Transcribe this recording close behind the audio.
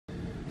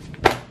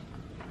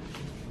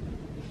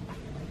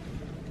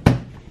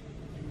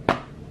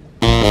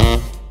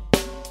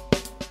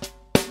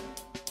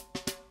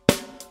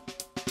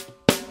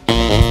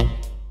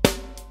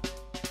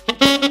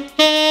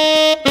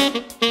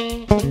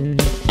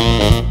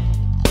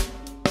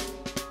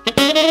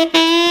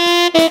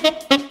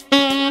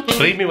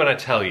me when I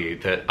tell you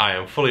that I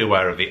am fully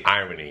aware of the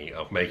irony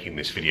of making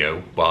this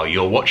video while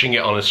you're watching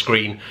it on a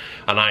screen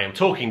and I am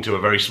talking to a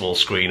very small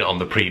screen on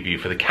the preview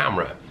for the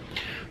camera.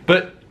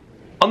 But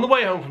on the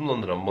way home from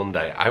London on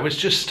Monday, I was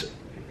just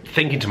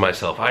thinking to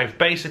myself, I've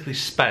basically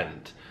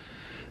spent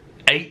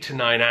 8 to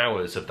 9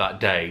 hours of that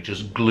day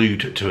just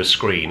glued to a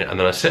screen, and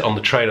then I sit on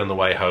the train on the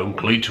way home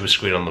glued to a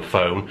screen on the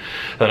phone.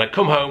 Then I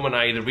come home and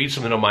I either read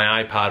something on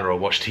my iPad or I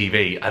watch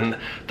TV, and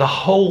the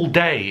whole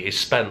day is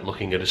spent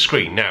looking at a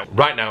screen. Now,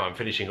 right now I'm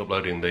finishing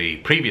uploading the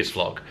previous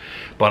vlog,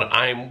 but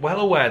I'm well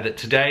aware that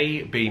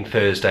today, being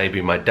Thursday,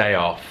 being my day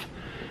off,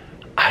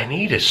 I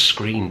need a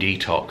screen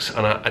detox,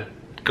 and I'm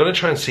gonna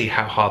try and see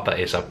how hard that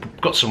is.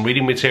 I've got some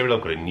reading material,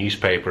 I've got a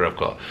newspaper, I've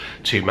got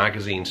 2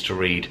 magazines to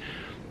read,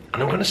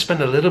 and I'm going to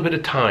spend a little bit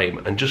of time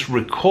and just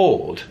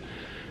record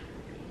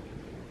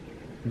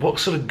what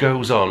sort of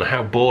goes on,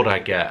 how bored I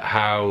get,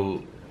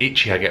 how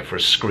itchy I get for a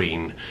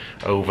screen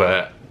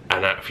over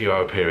a few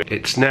hour period.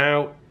 It's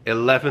now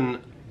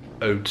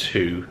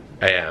 11:02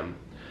 AM.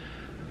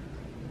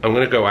 I'm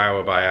going to go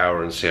hour by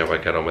hour and see how I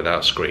get on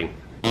without screen.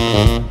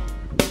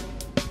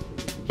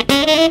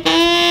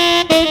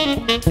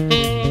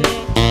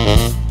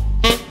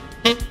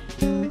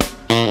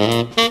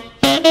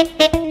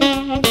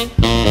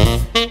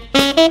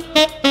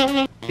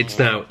 It's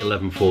now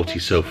 11:40,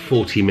 so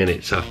 40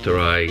 minutes after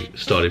I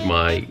started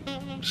my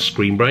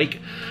screen break.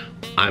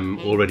 I'm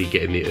already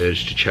getting the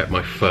urge to check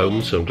my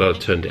phone, so I'm glad I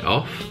turned it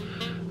off.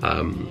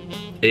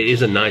 It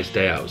is a nice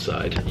day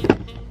outside,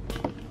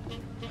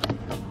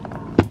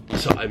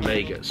 so I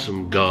may get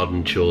some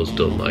garden chores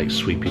done, like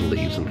sweeping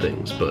leaves and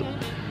things, but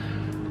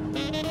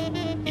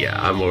yeah,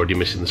 I'm already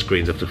missing the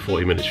screens after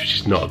 40 minutes, which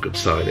is not a good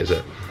sign, is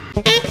it?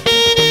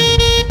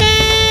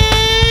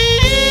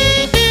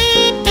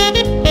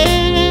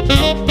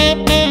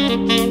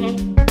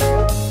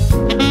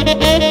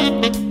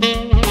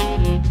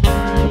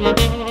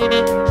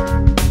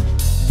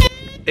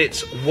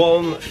 It's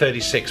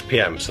 1:36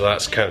 PM, so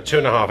that's kind of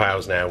 2.5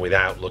 hours now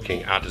without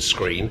looking at a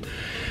screen.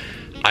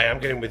 I am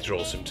getting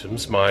withdrawal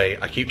symptoms. I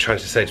keep trying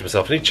to say to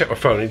myself, I need to check my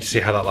phone, I need to see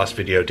how that last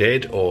video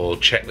did, or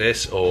check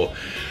this, or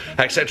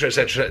etc,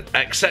 etc,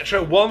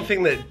 etc. One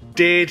thing that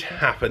did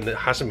happen that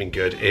hasn't been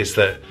good is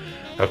that,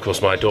 of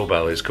course, my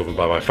doorbell is governed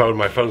by my phone.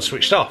 My phone's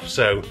switched off,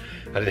 so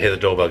I didn't hear the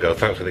doorbell go.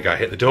 Thankfully the guy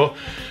hit the door.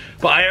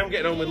 But I am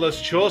getting on with loads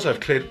of chores.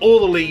 I've cleared all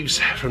the leaves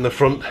from the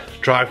front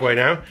driveway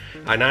now.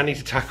 I now need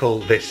to tackle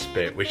this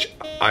bit, which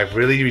I've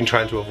really been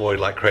trying to avoid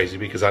like crazy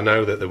because I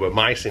know that there were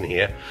mice in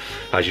here,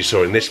 as you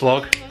saw in this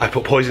vlog. I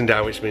put poison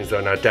down, which means there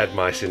are now dead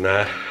mice in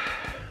there.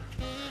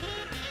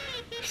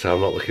 So I'm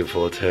not looking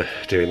forward to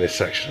doing this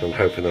section. I'm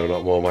hoping there are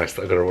not more mice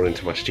that are going to run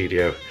into my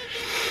studio.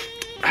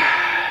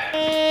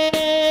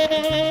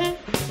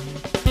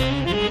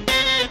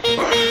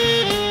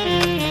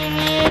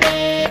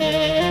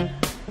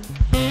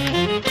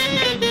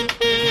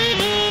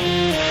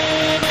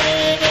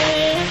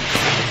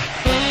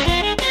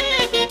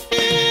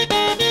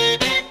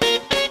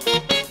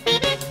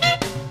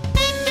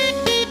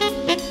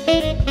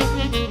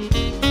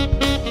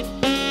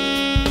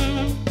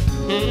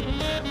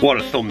 What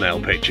a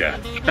thumbnail picture.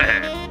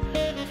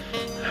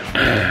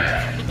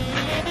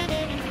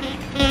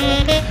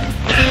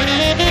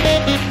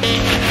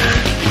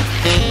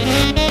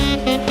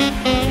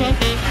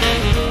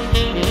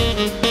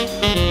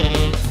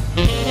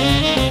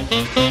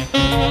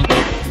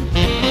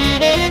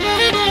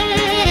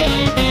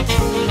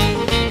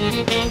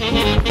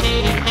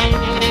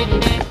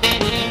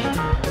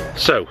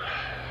 So,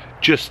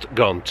 just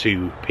gone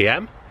 2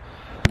 PM.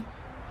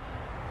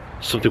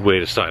 Something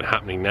weird is starting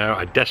happening now.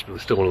 I desperately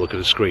still want to look at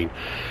the screen,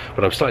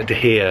 but I'm starting to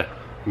hear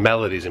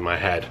melodies in my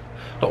head.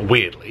 Not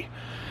weirdly,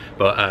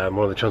 but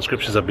one of the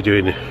transcriptions I'll be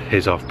doing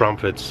is of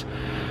Bramford's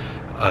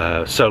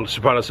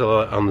soprano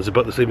solo on There's a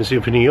Boat That's Leaving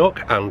Soon for New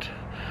York, and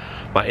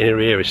my inner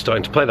ear is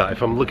starting to play that.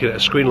 If I'm looking at a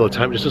screen all the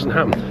time, it just doesn't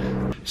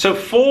happen. So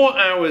 4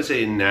 hours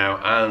in now,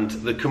 and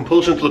the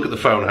compulsion to look at the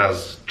phone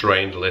has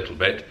drained a little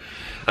bit.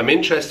 I'm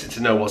interested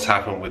to know what's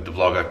happened with the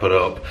vlog I put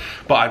up,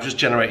 but I've just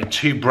generated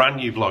 2 brand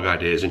new vlog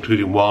ideas,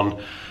 including one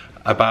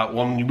about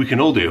one we can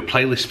all do, a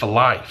playlist for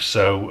life.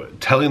 So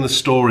telling the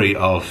story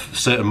of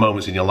certain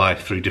moments in your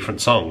life through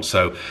different songs.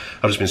 So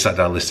I've just been sat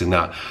down listing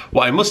that.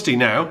 What I must do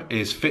now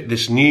is fit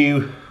this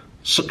new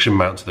suction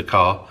mount to the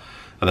car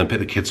and then pick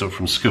the kids up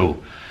from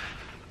school.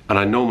 And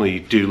I normally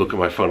do look at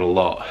my phone a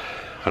lot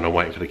when I'm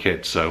waiting for the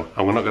kids, so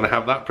I'm not going to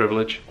have that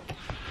privilege.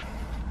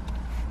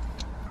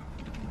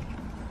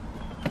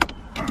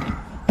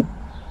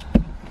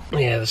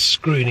 Yeah, the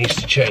screw needs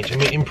to change. I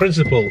mean, in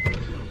principle,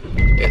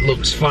 it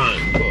looks fine,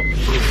 but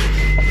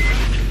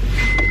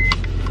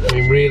I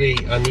mean, really,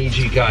 I need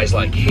you guys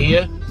like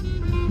here.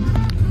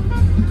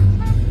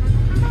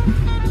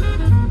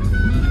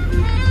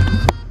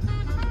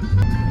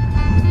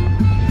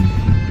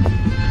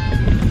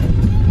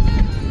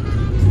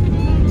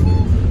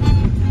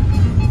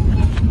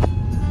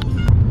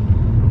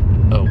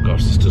 Oh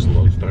gosh, this doesn't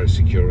look very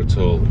secure at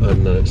all.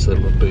 And it's let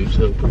my boot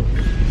open.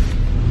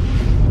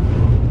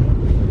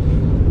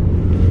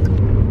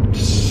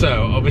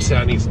 So obviously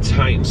I need to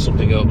tighten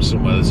something up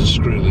somewhere. There's a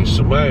screw loose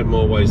somewhere in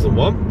more ways than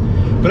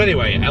one. But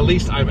anyway, at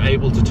least I'm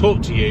able to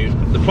talk to you.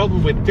 The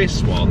problem with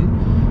this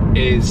one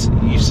is,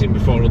 you've seen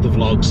before in other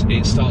vlogs,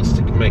 it starts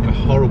to make a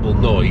horrible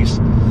noise.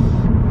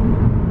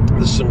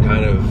 There's some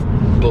kind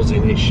of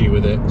buzzing issue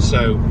with it.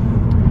 So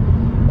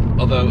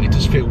although it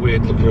does feel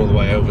weird looking all the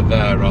way over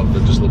there rather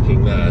than just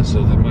looking there,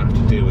 so they might have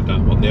to deal with that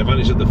one. The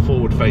advantage of the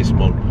forward facing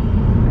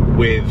one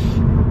with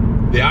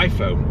the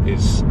iPhone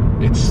is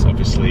it's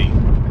obviously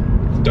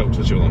don't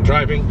touch it while I'm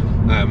driving,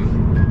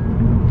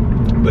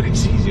 but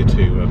it's easier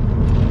to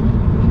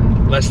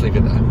let's leave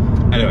it there.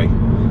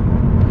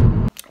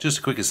 Anyway, just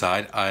a quick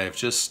aside, I've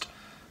just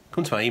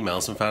come to my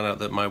emails and found out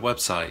that my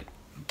website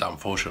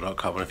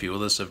Forshaw.com and a few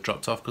others have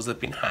dropped off because they've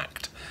been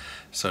hacked.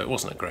 So it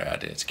wasn't a great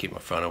idea to keep my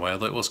phone away,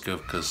 although it was good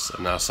because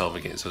I'm now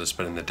solving it instead of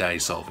spending the day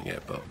solving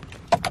it. But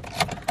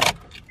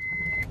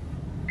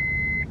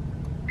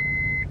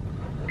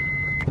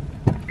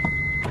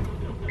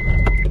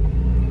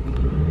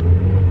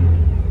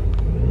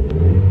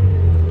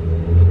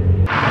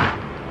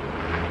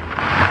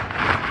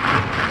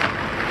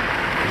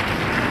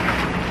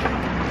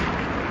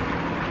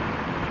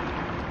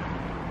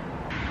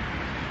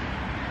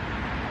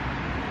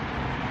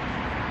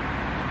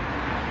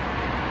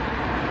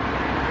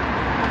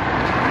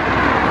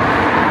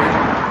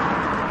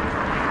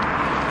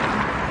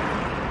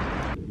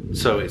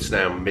so it's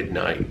now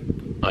midnight.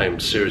 I am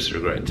seriously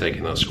regretting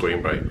taking that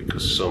screen break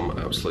because some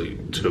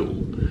absolute tool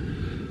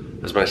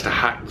has managed to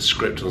hack the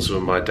script on some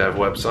of my dev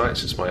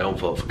websites. It's my own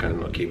fault for kind of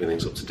not keeping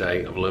things up to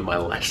date. I've learned my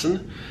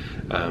lesson,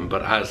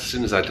 but as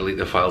soon as I delete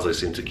the files, they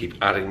seem to keep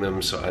adding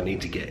them, so I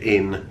need to get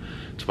in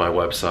to my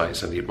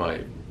websites. I need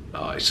my,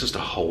 it's just a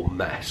whole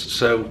mess.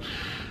 So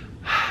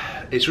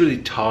it's really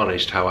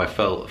tarnished how I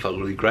felt. I felt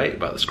really great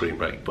about the screen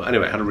break. But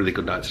anyway, I had a really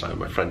good night tonight with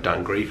my friend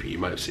Dan Griefey. You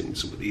might have seen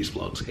some of these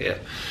vlogs here.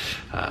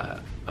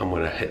 I'm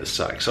gonna hit the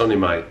sack. It's only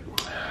my,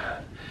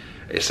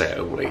 it's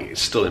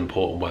still an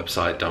important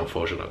website,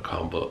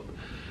 danforshaw.com, but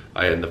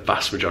I earn the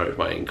vast majority of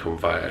my income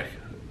via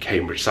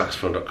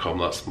cambridgesaxophone.com.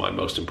 That's my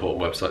most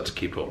important website to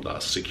keep up.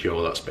 That's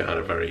secure. That's behind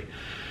a very,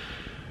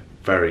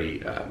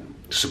 very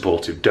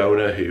supportive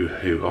donor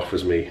who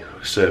offers me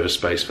server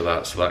space for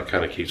that. So that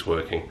kind of keeps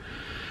working.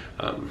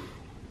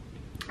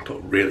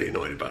 But really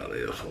annoyed about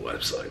the other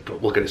website,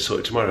 but we'll get it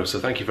sorted tomorrow. So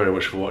thank you very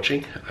much for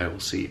watching. I will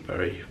see you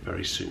very,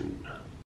 very soon.